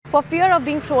For fear of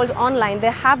being trolled online,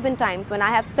 there have been times when I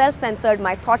have self-censored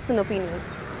my thoughts and opinions.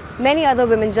 Many other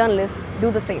women journalists do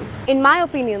the same. In my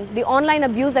opinion, the online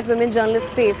abuse that women journalists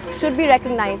face should be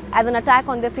recognized as an attack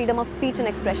on their freedom of speech and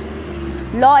expression.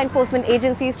 Law enforcement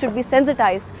agencies should be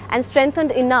sensitized and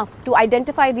strengthened enough to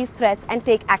identify these threats and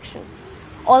take action.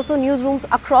 Also, newsrooms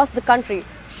across the country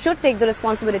should take the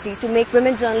responsibility to make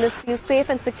women journalists feel safe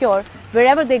and secure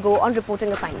wherever they go on reporting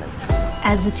assignments.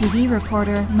 As a TV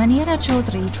reporter, Mania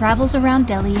Chaudbary travels around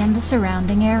Delhi and the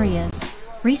surrounding areas.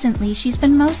 Recently, she's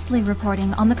been mostly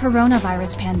reporting on the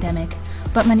coronavirus pandemic,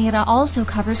 but Mania also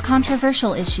covers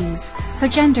controversial issues. Her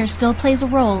gender still plays a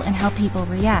role in how people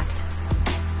react.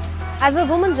 As a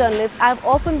woman journalist, I've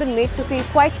often been made to feel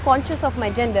quite conscious of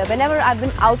my gender whenever I've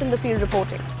been out in the field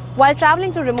reporting. While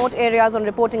traveling to remote areas on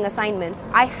reporting assignments,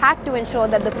 I had to ensure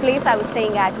that the place I was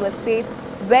staying at was safe,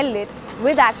 well-lit,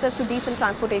 with access to decent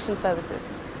transportation services.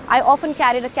 I often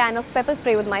carried a can of pepper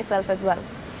spray with myself as well.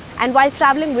 And while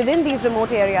traveling within these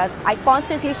remote areas, I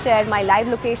constantly shared my live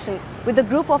location with a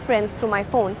group of friends through my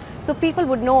phone so people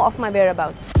would know of my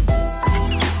whereabouts.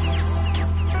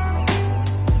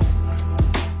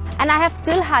 And I have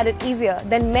still had it easier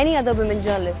than many other women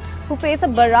journalists who face a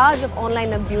barrage of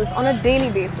online abuse on a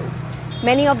daily basis.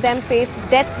 Many of them face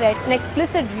death threats and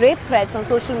explicit rape threats on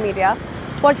social media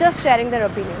for just sharing their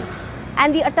opinion.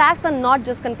 And the attacks are not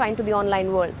just confined to the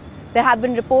online world. There have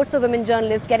been reports of women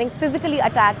journalists getting physically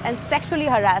attacked and sexually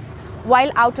harassed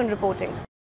while out on reporting.